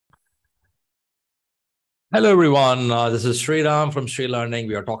Hello, everyone. This is Sriram from ShriLearning.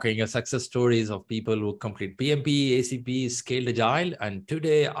 We are talking success stories of people who complete PMP, ACP, scaled Agile. And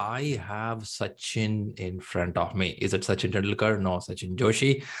today I have Sachin in front of me. Is it Sachin Tendulkar? No, Sachin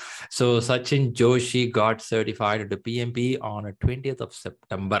Joshi. So Sachin Joshi got certified to PMP on the 20th of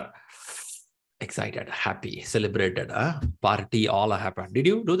September. Excited, happy, celebrated, party, all happened. Did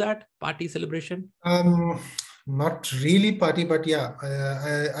you do that party celebration? Not really party, but yeah,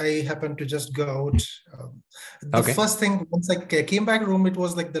 I happened to just go out. The first thing, once I came back room, it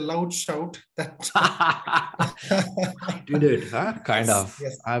was like the loud shout that I did it, huh? Kind of.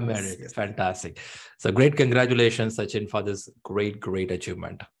 Yes, I made it. Yes. Fantastic. So great. Congratulations, Sachin, for this great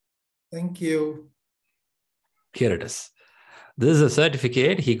achievement. Thank you. Here it is. This is a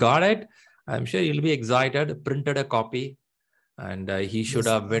certificate. He got it. I'm sure he'll be excited, printed a copy. And he should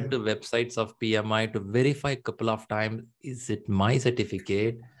have went to websites of PMI to verify a couple of times. Is it my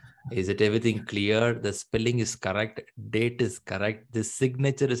certificate? Is it everything clear? The spelling is correct. Date is correct. The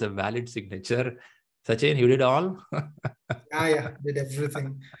signature is a valid signature. Sachin, you did all? Yeah, did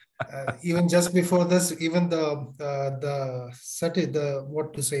everything. Even just before this, even the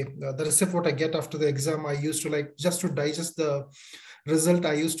receipt what I get after the exam, I used to like just to digest the result.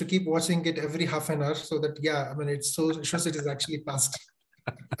 I used to keep watching it every half an hour so that it shows it is actually passed.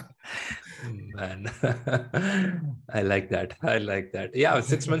 Man, I like that. I like that. Yeah,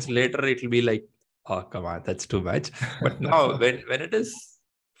 6 months later it'll be like, oh come on, that's too much. But now when it is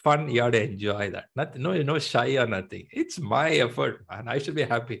fun, you have to enjoy that. Nothing, no shy or nothing. It's my effort, and I should be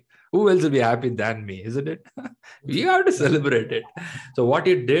happy. Who else will be happy than me, isn't it? You have to celebrate it. So what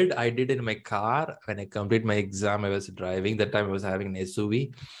you did, I did in my car. When I completed my exam, I was driving. That time I was having an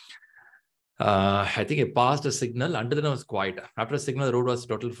SUV. I think I passed a signal. Until then, I was quiet. After a signal, the road was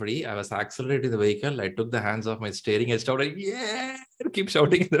total free. I was accelerating the vehicle. I took the hands off my steering. I started, yeah, keep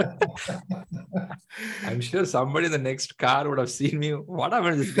shouting. I'm sure somebody in the next car would have seen me. What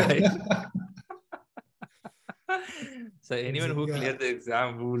happened to this guy? So anyone who cleared the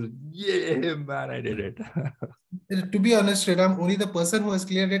exam will, yeah, man, I did it. To be honest, Sriram, only the person who has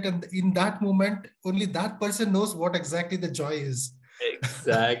cleared it, and in that moment, only that person knows what exactly the joy is.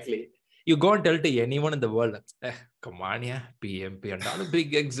 Exactly. You go and tell to anyone in the world, come on, yeah, PMP and not a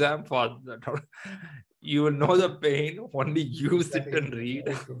big exam for that. You will know the pain. Only you sit and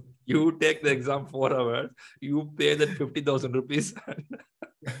read. You take the exam 4 hours. You pay that 50,000 rupees.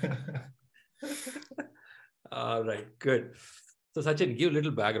 All right, good. So Sachin, give a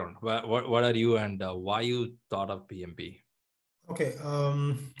little background. What are you and why you thought of PMP? Okay,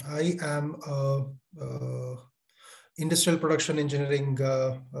 I am industrial production engineering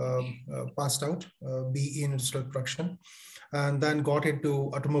passed out, BE in industrial production, and then got into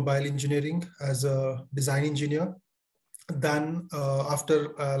automobile engineering as a design engineer. Then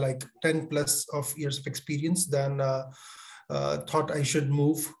after like 10 plus of years of experience, then thought I should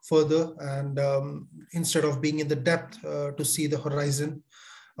move further, and instead of being in the depth to see the horizon,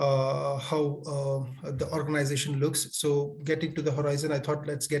 how the organization looks. So get into the horizon, I thought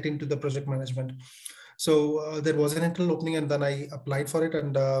let's get into the project management. So there was an internal opening, and then I applied for it,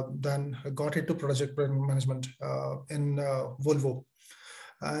 and then got into project management in Volvo.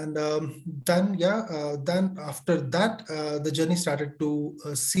 And then after that, the journey started to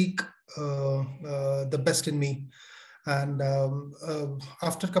seek the best in me. And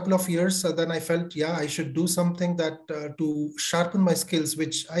after a couple of years, then I felt, yeah, I should do something that to sharpen my skills,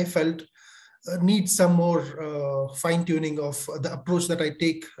 which I felt needs some more fine tuning of the approach that I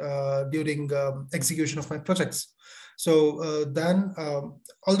take during execution of my projects. So then,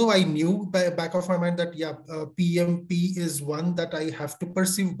 although I knew back of my mind that, yeah, PMP is one that I have to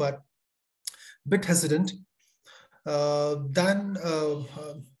pursue, but a bit hesitant. Then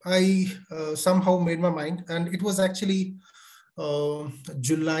I somehow made my mind, and it was actually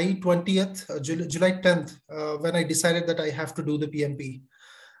July 20th, July 10th, when I decided that I have to do the PMP.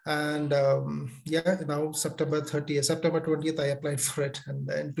 And yeah, now September 30th, September 20th, I applied for it, and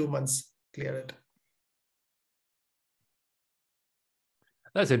in 2 months, clear it.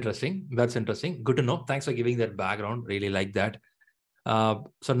 That's interesting. That's interesting. Good to know. Thanks for giving that background. Really like that.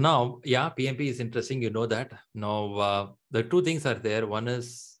 So now, yeah, PMP is interesting. You know that. Now, the two things are there. One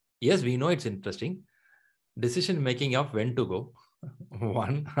is, yes, we know it's interesting. Decision making of when to go.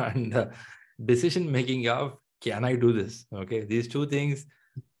 One, and decision making of can I do this? Okay, these two things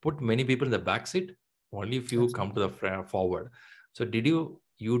put many people in the backseat. Only few come to the forward. So did you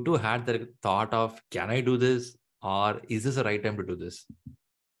two had the thought of can I do this, or is this the right time to do this?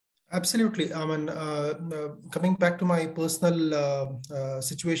 Absolutely. I mean, coming back to my personal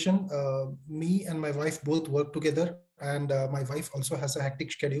situation, me and my wife both work together, and my wife also has a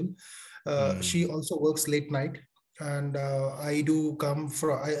hectic schedule. She also works late night, and I do come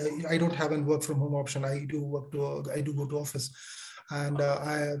from. I don't have a work from home option. I do go to office, and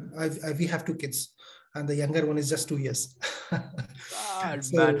we have two kids, and the younger one is just 2 years. God,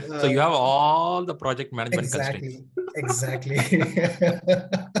 man. So So you have all the project management constraints. Exactly.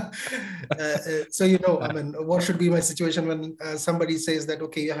 So, I mean, what should be my situation when somebody says that,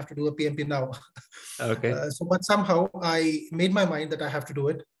 okay, you have to do a PMP now? Okay. But somehow I made my mind that I have to do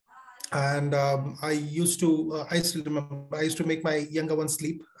it. And I still remember, I used to make my younger one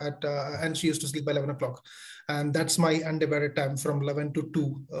sleep and she used to sleep by 11 o'clock. And that's my undivided time from 11 to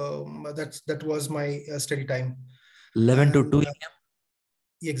 2. That was my study time. 11 to And 2 a.m.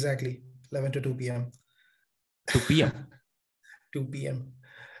 exactly, 11 to 2 p.m. 2 p.m. 2 p.m.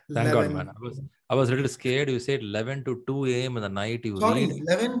 Thank God, man. 11. I was a little scared. You said 11 to 2 a.m. in the night you Sorry, read.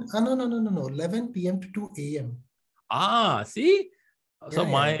 11. No, no, no, no, no. 11 p.m. to 2 a.m. Ah, see? So Yeah,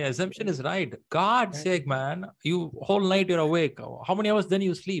 yeah, my yeah. assumption is right. God's Yeah. sake, man. You whole night you're awake. How many hours then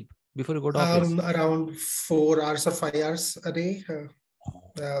you sleep before you go to office? Around 4 hours or 5 hours a day.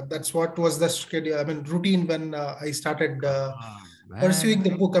 That's what was the schedule. I mean, routine when I started God, pursuing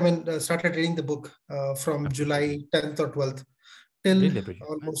man. the book. I mean, started reading the book from July Appreciable. 10th or 12th till Really appreciable,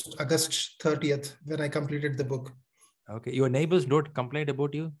 man. almost August 30th when I completed the book. Okay. Your neighbors don't complain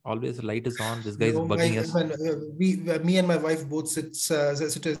about you? Always the light is on. This guy is No, bugging I us. mean, me and my wife both sit in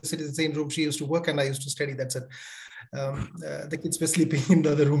the same room. She used to work and I used to study. That's it. The kids were sleeping in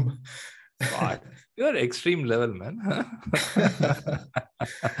the other room. God, you're extreme level, man.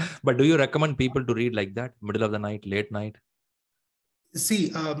 But do you recommend people to read like that? Middle of the night, late night?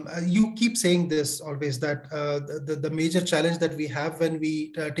 See, you keep saying this always that the major challenge that we have when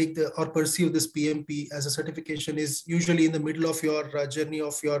we take the or pursue this PMP as a certification is usually in the middle of your journey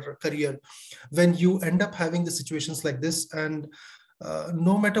of your career, when you end up having the situations like this. And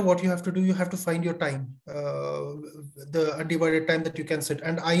no matter what you have to do, you have to find your time, the undivided time that you can sit.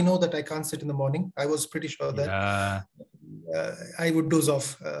 And I know that I can't sit in the morning. I was pretty sure that Yeah. I would doze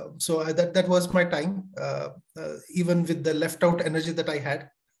off. That was my time, even with the left out energy that I had.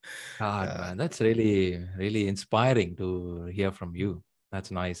 God, Uh, man, that's really, really inspiring to hear from you.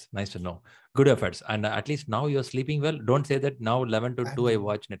 That's nice. Nice to know. Good efforts. And at least now you're sleeping well. Don't say that now 11 to 2 I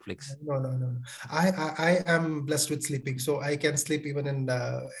watch Netflix. no, no, no, no. I am blessed with sleeping, so I can sleep even in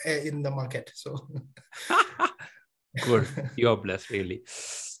the market. So Good. You're blessed, really.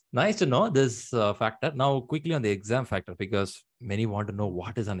 Nice to know this factor. Now, quickly on the exam factor, because many want to know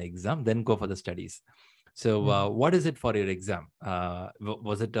what is an exam, then go for the studies. So, what is it for your exam?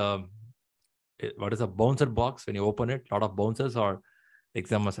 Was it what is a bouncer box when you open it? A lot of bouncers, or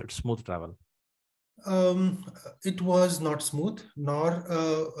exam was it smooth travel? Um, it was not smooth, nor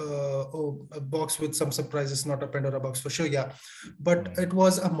a box with some surprises, not a Pandora box for sure. Yeah, but it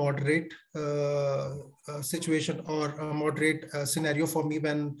was a moderate situation or a moderate scenario for me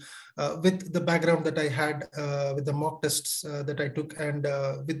when, with the background that I had, with the mock tests that I took, and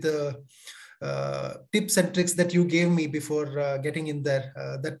with the tips and tricks that you gave me before getting in there,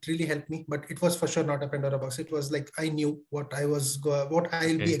 that really helped me. But it was for sure not a Pandora box. It was like I knew what what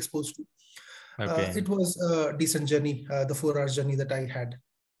I'll be Okay. exposed to. Okay. It was a decent journey, the 4 hours journey that I had.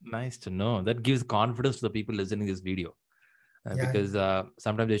 Nice to know. That gives confidence to the people listening to this video. Yeah, Because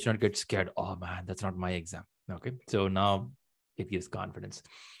sometimes they should not get scared. Oh man, that's not my exam. Okay, so now it gives confidence.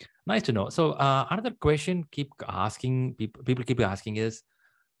 Nice to know. So another question keep asking people keep asking is,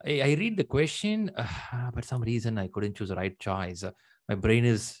 I read the question, but some reason I couldn't choose the right choice. My brain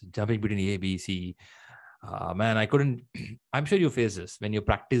is jumping between A, B, C. Man, I couldn't. I'm sure you face this when you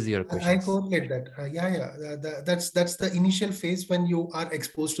practice your I questions. correlate that. Yeah, yeah. That's the initial phase when you are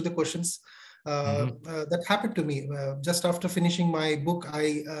exposed to the questions. Mm-hmm. That happened to me just after finishing my book.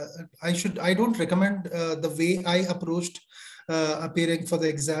 I don't recommend the way I approached appearing for the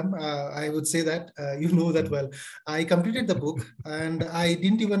exam. I would say that you know that well. I completed the book and I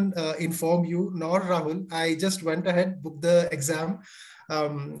didn't even inform you nor Rahul. I just went ahead, booked the exam.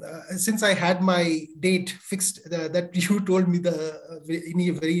 Since I had my date fixed, that you told me in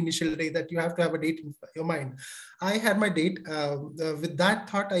a very initial day that you have to have a date in your mind. I had my date. With that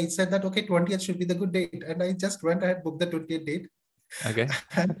thought, I said that, okay, 20th should be the good date. And I just went ahead, booked the 20th date. Okay.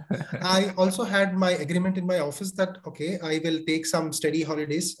 And I also had my agreement in my office that, okay, I will take some study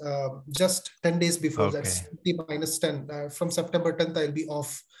holidays just 10 days before. Okay. That's 50 minus 10. From September 10th, I'll be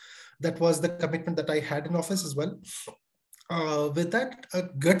off. That was the commitment that I had in office as well. With that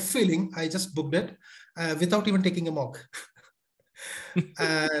gut feeling, I just booked it without even taking a mock.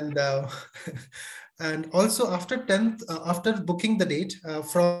 And and also after 10th, after booking the date,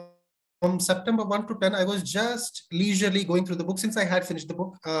 from September 1 to 10, I was just leisurely going through the book. Since I had finished the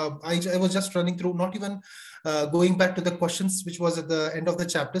book, I was just running through, not even going back to the questions which was at the end of the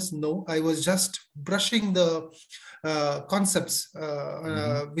chapters. No, I was just brushing the concepts,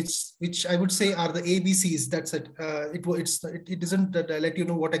 which I would say are the ABCs. That's it. It doesn't let you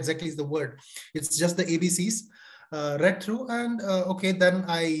know what exactly is the word. It's just the ABCs. Read through, and okay, then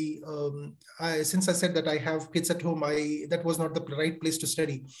since I said that I have kids at home, that was not the right place to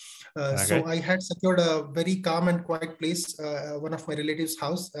study. So I had secured a very calm and quiet place, one of my relatives'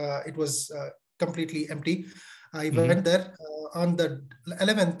 house. It was completely empty. I went there on the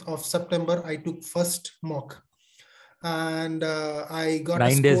 11th of September. I took first mock, and I got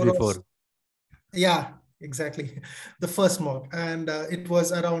 9 a days score before. of, yeah, exactly, the first mock, and it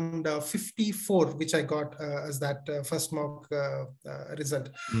was around 54, which I got as that first mock result.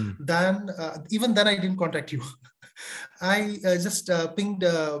 Then even then I didn't contact you. I just pinged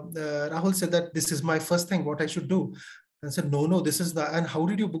Rahul, said that this is my first thing, what I should do. I said, no, this is the, and how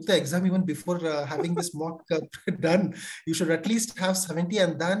did you book the exam even before having this mock done? You should at least have 70.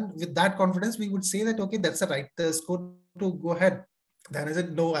 And then with that confidence, we would say that, okay, that's the right score to go ahead. Then I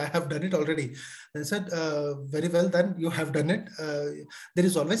said, no, I have done it already. I said, very well, then you have done it. There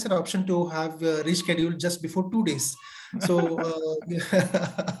is always an option to have rescheduled just before 2 days. So,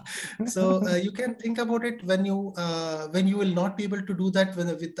 you can think about it when you will not be able to do that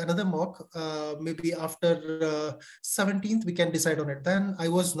with another mock. Maybe after 17th, we can decide on it. Then I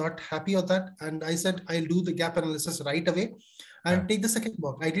was not happy on that, and I said I'll do the gap analysis right away and take the second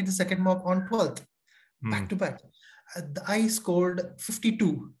mock. I did the second mock on 12th, back to back. I scored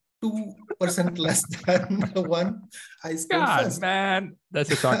 52, 2% less than the one I scored first. Man,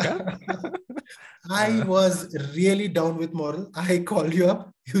 that's a shocker. I was really down with moral. I called you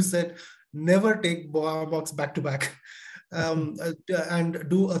up. You said, never take mocks back to back. And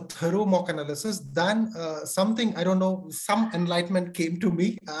do a thorough mock analysis. Then something, I don't know, some enlightenment came to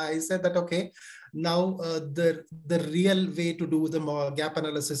me. I said that, okay, now the real way to do the gap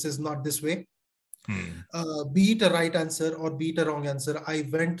analysis is not this way. Be it a right answer or be it a wrong answer, I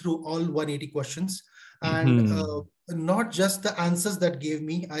went through all 180 questions, and not just the answers that gave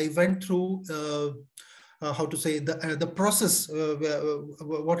me. I went through how to say the process,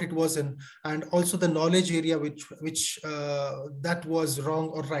 what it was in, and also the knowledge area which that was wrong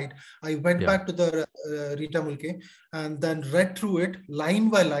or right. I went back to the Rita Mulke and then read through it line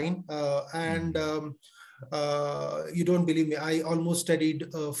by line, and you don't believe me, I almost studied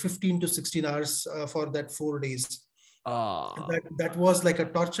 15 to 16 hours for that 4 days. That was like a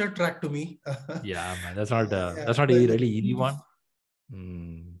torture track to me. Yeah, man, that's not a really easy one.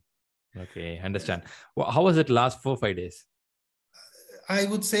 Okay, understand. Well, how was it last 4-5 days? I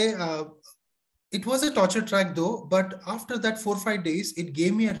would say it was a torture track though, but after that 4-5 days, it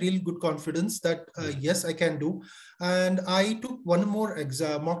gave me a real good confidence that yes, I can do. And I took one more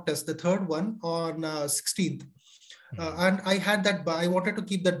mock test, the third one on 16th. And I had that, I wanted to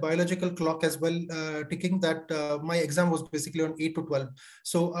keep that biological clock as well ticking, that my exam was basically on 8 to 12.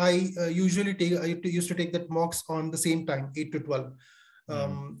 So I used to take that mocks on the same time, 8 to 12.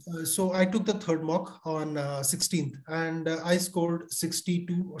 So I took the third mock on 16th, and I scored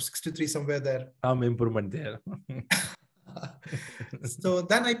 62 or 63, somewhere there. Some improvement there. So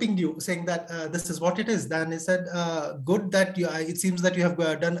then I pinged you saying that this is what it is. Then I said, good that it seems that you have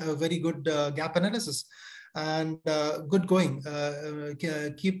done a very good gap analysis. And good going.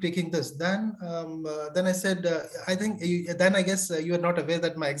 Keep taking this. Then I said, I think then I guess you are not aware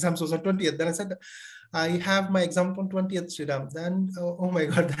that my exams was on 20th. Then I said, I have my exam on 20th, Sriram. Then oh my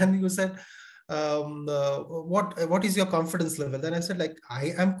God. Then you said, what is your confidence level? Then I said, like,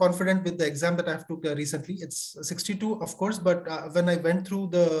 I am confident with the exam that I have took recently. It's 62, of course, but when I went through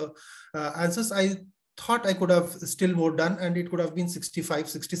the answers, I thought I could have still more done, and it could have been 65,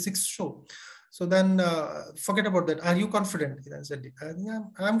 66 show. So then forget about that. Are you confident? I said, yeah,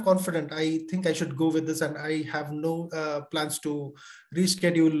 I'm confident. I think I should go with this, and I have no plans to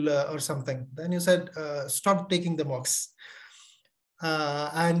reschedule or something. Then you said, stop taking the mocks.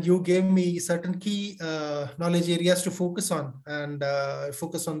 And you gave me certain key knowledge areas to focus on, and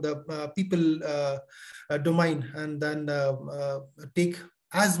focus on the people domain, and then take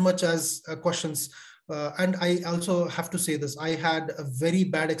as much as questions. And I also have to say this, I had a very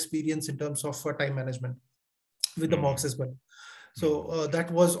bad experience in terms of time management with the mocks as well. So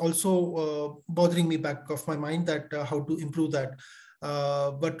that was also bothering me back of my mind, that how to improve that.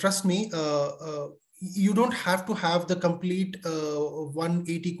 But trust me, you don't have to have the complete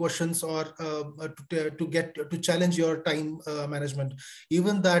 180 questions or to challenge your time management.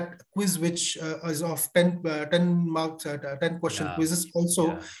 Even that quiz, which is of 10 marks, 10 question quizzes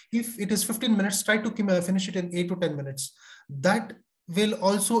also, if it is 15 minutes, try to finish it in 8 to 10 minutes. That will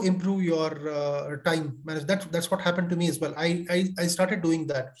also improve your time management. That's what happened to me as well. I started doing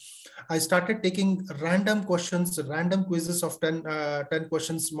that. I started taking random questions, random quizzes of 10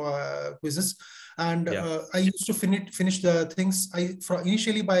 questions quizzes. And I used to finish the things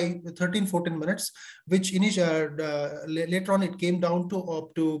initially by 13-14 minutes, which later on it came down to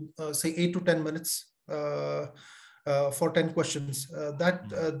up to say 8 to 10 minutes for 10 questions.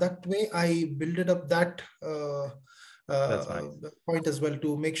 That way I built it up that point as well,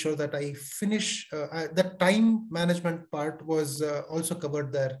 to make sure that I finish that time management part was also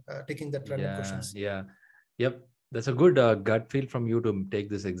covered there, taking that random questions. Yep. That's a good gut feel from you to take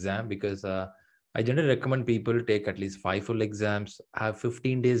this exam, because I generally recommend people take at least 5 full exams, have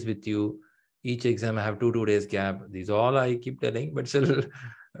 15 days with you. Each exam I have 2 days gap. These all I keep telling, but still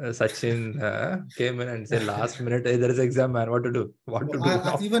Sachin came in and said last minute, hey, there is exam, man. What to do? What to do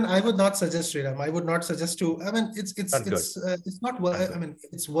now? Even I would not suggest, Sriram. I would not suggest to. I mean, it's not. I mean,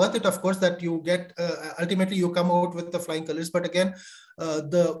 it's worth it, of course, that you get. Ultimately, you come out with the flying colors. But again,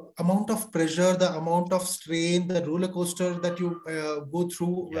 the amount of pressure, the amount of strain, the roller coaster that you go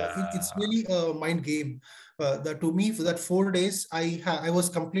through, it's really a mind game. To me, for that 4 days, I was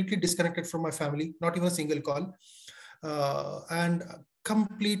completely disconnected from my family, not even a single call, and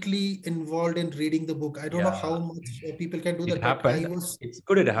completely involved in reading the book. I don't know how much people can do that. It happened. It's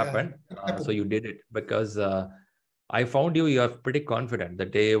good it happened. So you did it, because I found you are pretty confident. The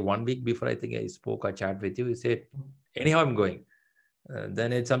day 1 week before, I think I spoke or chat with you, you said, anyhow, I'm going.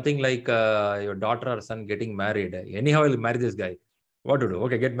 Then it's something like your daughter or son getting married. Anyhow, I'll marry this guy. What to do?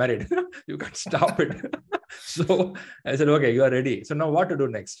 Okay, get married. You can't stop it. So I said, okay, you are ready. So now what to do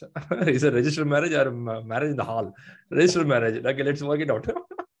next? Is it registered marriage or marriage in the hall? Registered marriage. Okay, let's work it out.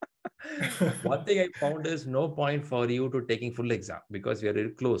 One thing I found is no point for you to taking full exam, because we are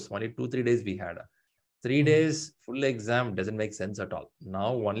very close. Only 2-3 days we had. 3 days full exam doesn't make sense at all. Now,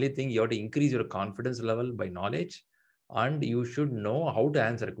 only thing you have to increase your confidence level by knowledge, and you should know how to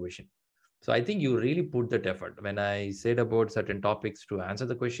answer a question. So I think you really put that effort. When I said about certain topics to answer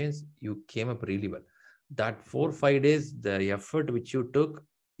the questions, you came up really well. That 4-5 days, the effort which you took,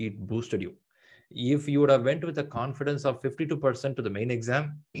 it boosted you. If you would have went with a confidence of 52% to the main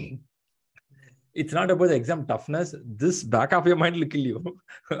exam, it's not about the exam toughness. This back of your mind will kill you,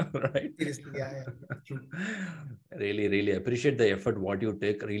 right? Yeah. True. Really, really appreciate the effort what you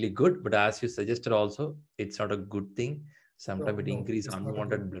take. Really good. But as you suggested also, it's not a good thing. Sometimes it increases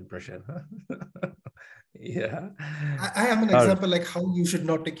unwanted blood pressure. I am an example like how you should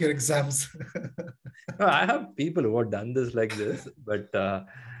not take your exams. I have people who have done this like this, but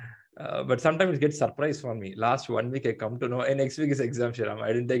sometimes it gets surprise for me. Last 1 week I come to know, hey, next week is exam, Shriram.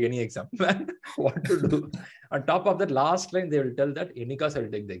 I didn't take any exam. What to do? On top of that, last line they will tell that any case I'll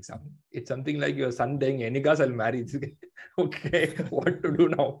take the exam. It's something like your son saying any case I'll marry. Okay, what to do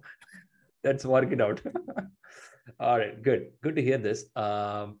now? Let's work it out. All right, good to hear this.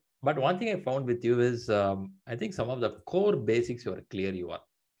 But one thing I found with you is I think some of the core basics you are clear you are.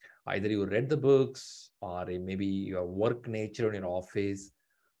 Either you read the books, or maybe your work nature in your office.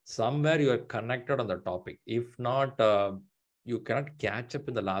 Somewhere you are connected on the topic. If not, you cannot catch up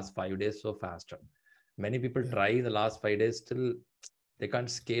in the last 5 days so faster. Many people try in the last 5 days, still they can't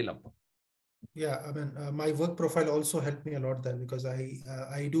scale up. Yeah, I mean, my work profile also helped me a lot there, because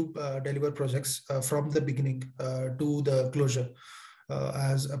I do deliver projects from the beginning to the closure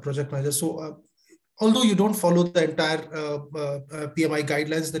as a project manager. So although you don't follow the entire PMI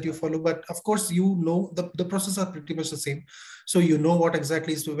guidelines that you follow, but of course, you know, the process are pretty much the same. So you know what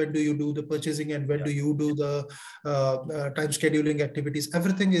exactly is, when do you do the purchasing, and when do you do the time scheduling activities.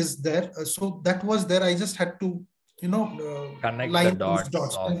 Everything is there. So that was there. I just had to, connect line the dots,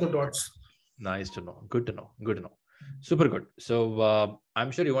 connect the dots. Nice to know. Good to know. Good to know. Super good. So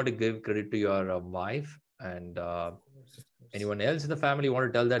I'm sure you want to give credit to your wife and anyone else in the family. You want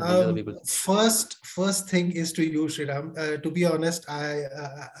to tell that these are the people? First thing is to you, Shriram. To be honest,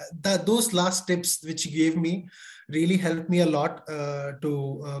 those last tips which you gave me really helped me a lot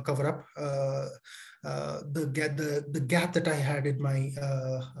to cover up the gap that I had in my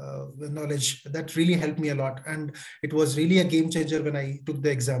knowledge. That really helped me a lot, and it was really a game changer when I took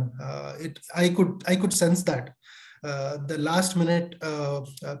the exam. I could sense that. The last minute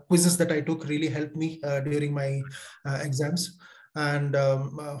quizzes that I took really helped me during my exams. And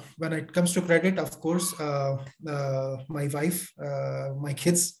when it comes to credit, of course, my wife, my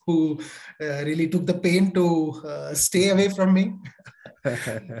kids, who really took the pain to stay away from me.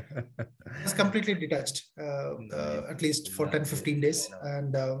 I was completely detached, at least for 10, 15 days.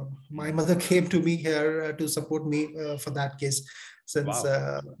 And my mother came to me here to support me for that case. Since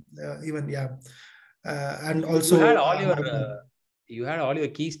even, yeah. And also, you had all your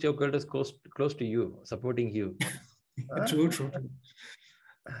key stakeholders close to you, supporting you. True.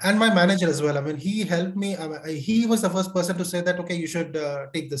 And my manager as well. I mean, he helped me. He was the first person to say that, okay, you should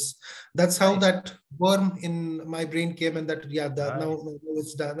take this. That's how that worm in my brain came, and that, yeah, now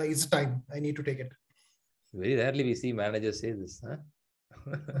it's done. It's time. I need to take it. Very rarely we see managers say this. Huh?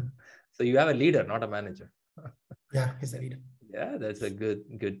 So you have a leader, not a manager. Yeah, he's a leader. Yeah, that's a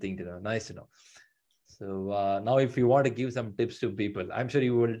good thing to know. Nice to know. So now if you want to give some tips to people, I'm sure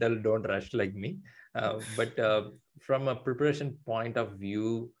you will tell, don't rush like me. But from a preparation point of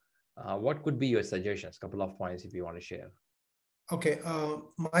view, what could be your suggestions? Couple of points if you want to share. Okay,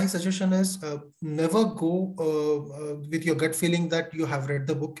 my suggestion is never go with your gut feeling that you have read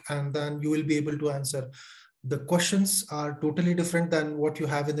the book and then you will be able to answer. The questions are totally different than what you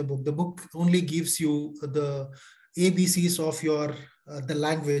have in the book. The book only gives you the ABCs of your the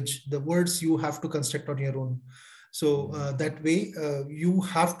language, the words you have to construct on your own. So that way, you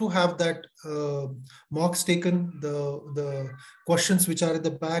have to have that mocks taken, the questions which are at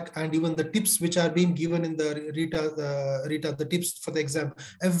the back, and even the tips which are being given in the Rita, the tips for the exam.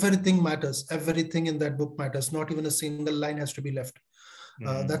 Everything matters. Everything in that book matters. Not even a single line has to be left.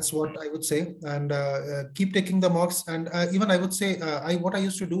 That's what I would say. And keep taking the mocks. And even I would say, what I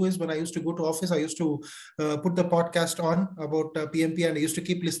used to do is when I used to go to office, I used to put the podcast on about PMP, and I used to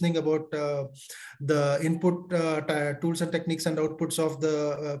keep listening about the input tools and techniques and outputs of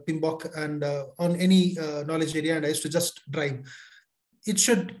the PMBOK and on any knowledge area. And I used to just drive. It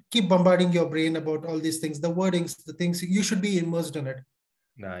should keep bombarding your brain about all these things, the wordings, the things. You should be immersed in it.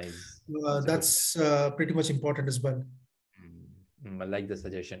 Nice. That's pretty much important as well. I like the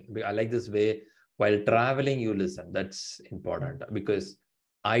suggestion. I like this way. While traveling, you listen. That's important because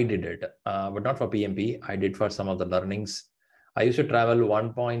I did it, but not for PMP. I did for some of the learnings. I used to travel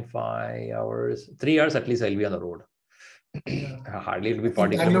 1.5 hours, 3 hours at least. I'll be on the road. Hardly it'll be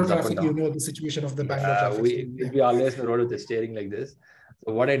 40 Bangalore kilometers up and traffic, down. you know the situation of the Bangalore traffic. We'll be always on the road with the steering like this.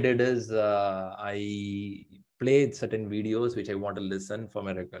 So what I did is I played certain videos which I want to listen for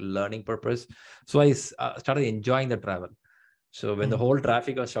my learning purpose. So I started enjoying the travel. So when the whole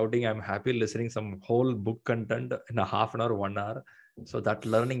traffic was shouting, I'm happy listening some whole book content in a half an hour, 1 hour. So that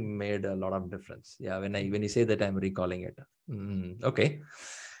learning made a lot of difference. Yeah, when you say that, I'm recalling it. Okay,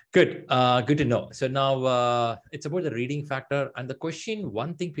 good. Good to know. So now it's about the reading factor. And the question,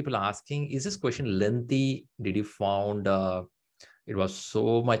 one thing people are asking, is this question lengthy? Did you found it was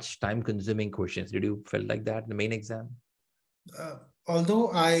so much time consuming questions? Did you feel like that in the main exam? Although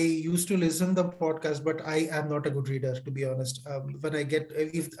I used to listen the podcast, but I am not a good reader, to be honest. When I get,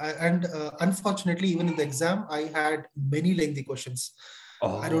 unfortunately, even in the exam, I had many lengthy questions.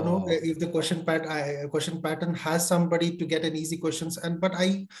 I don't know if the question pattern has somebody to get an easy questions, but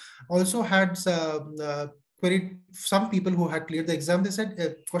I also had queried some people who had cleared the exam. They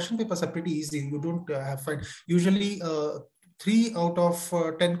said question papers are pretty easy. You don't have fine. Usually, 3 out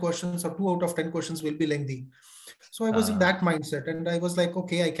of 10 questions or 2 out of 10 questions will be lengthy. So I was in that mindset, and I was like,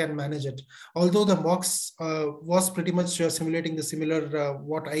 okay, I can manage it. Although the mocks was pretty much simulating the similar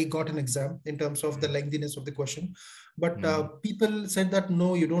what I got in exam in terms of the lengthiness of the question. But people said that,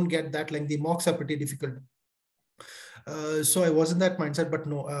 no, you don't get that lengthy. Mocks are pretty difficult. So I was in that mindset, but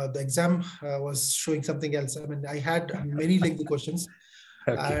no, the exam was showing something else. I mean, I had many lengthy questions.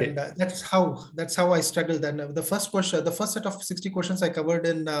 Okay. And that's how I struggled. And the first set of 60 questions I covered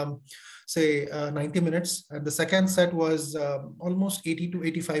in say 90 minutes, and the second set was almost 80 to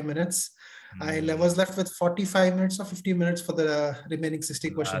 85 minutes. I was left with 45 minutes or 50 minutes for the remaining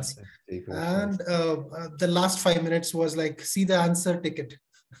 60 questions. And the last 5 minutes was like, see the answer, ticket.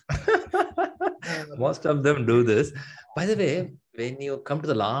 Most of them do this. By the way, when you come to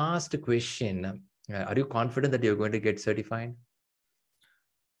the last question, are you confident that you're going to get certified?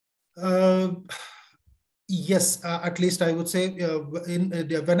 Yes, at least I would say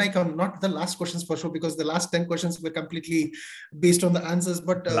when I come, not the last questions for sure, because the last 10 questions were completely based on the answers,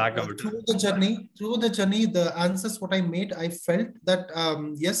 but through the journey, the answers, what I made, I felt that,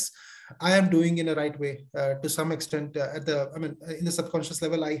 yes, I am doing in a right way to some extent in the subconscious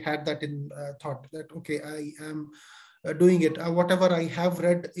level, I had that in thought that, okay, I am doing it. Whatever I have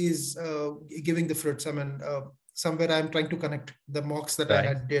read is giving the fruits. I mean, somewhere I'm trying to connect the mocks that I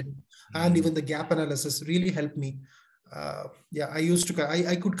had did, and even the gap analysis really helped me. yeah, I used to,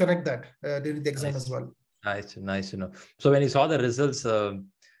 I could connect that during the exam Nice. as well. Nice to know. So when you saw the results,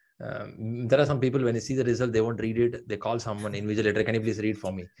 there are some people, when you see the result, they won't read it. They call someone invigilator. Can you please read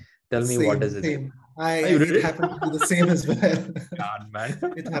for me? Tell me what is it. Same. You read It it? happened to be the same as well. God, man.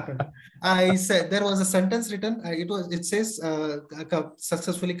 It happened. I said there was a sentence written. It says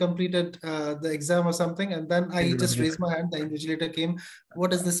successfully completed the exam or something, and then I just raised my hand. The invigilator came.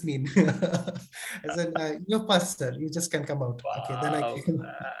 What does this mean? I said, "You're passed, sir. You just can come out." Okay, then I Wow, came.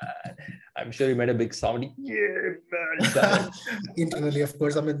 man. I'm sure you made a big sound. Yeah, man, done it. Internally, of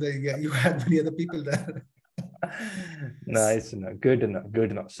course. I mean, you had many other people there. Nice to know. Good to know. Good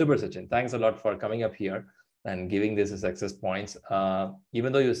to know. Super, Sachin. Thanks a lot for coming up here and giving this a success points.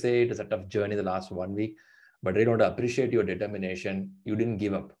 Even though you say it is a tough journey the last 1 week, but I don't appreciate your determination. You didn't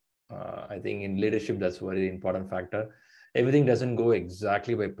give up. I think in leadership, that's a very important factor. Everything doesn't go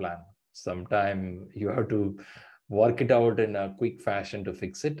exactly by plan. Sometimes you have to work it out in a quick fashion to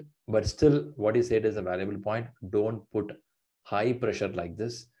fix it. But still, what you said is a valuable point. Don't put high pressure like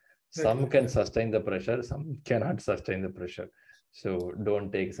this. Some can sustain the pressure, some cannot sustain the pressure. So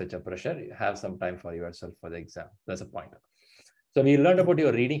don't take such a pressure. Have some time for yourself for the exam. That's a point. So we learned about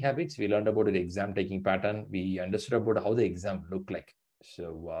your reading habits. We learned about the exam taking pattern. We understood about how the exam look like.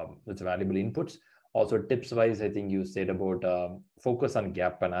 So that's valuable inputs. Also tips wise, I think you said about focus on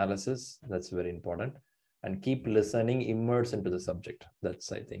gap analysis. That's very important. And keep listening, immerse into the subject.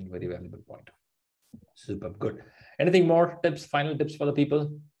 That's, I think, very valuable point. Super good. Anything more tips, final tips for the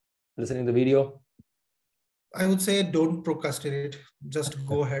people listening to the video? I would say don't procrastinate. Just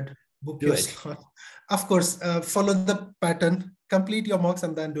go ahead, book Do your it. slot. Of course, follow the pattern, complete your mocks,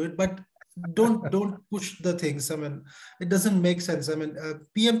 and then do it. But don't push the things. I mean, it doesn't make sense. I mean,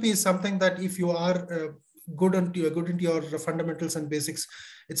 PMP is something that if you are good into your fundamentals and basics,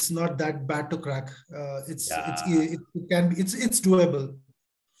 it's not that bad to crack. It can be it's doable.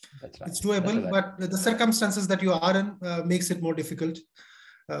 That's It's nice. That's doable, right. but the circumstances that you are in makes it more difficult.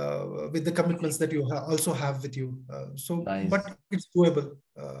 With the commitments that you also have with you. Nice. But it's doable.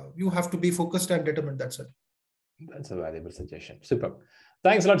 You have to be focused and determined. That's it. That's a valuable suggestion. Super.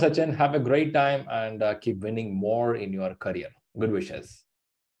 Thanks a lot, Sachin. Have a great time and keep winning more in your career. Good wishes.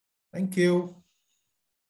 Thank you.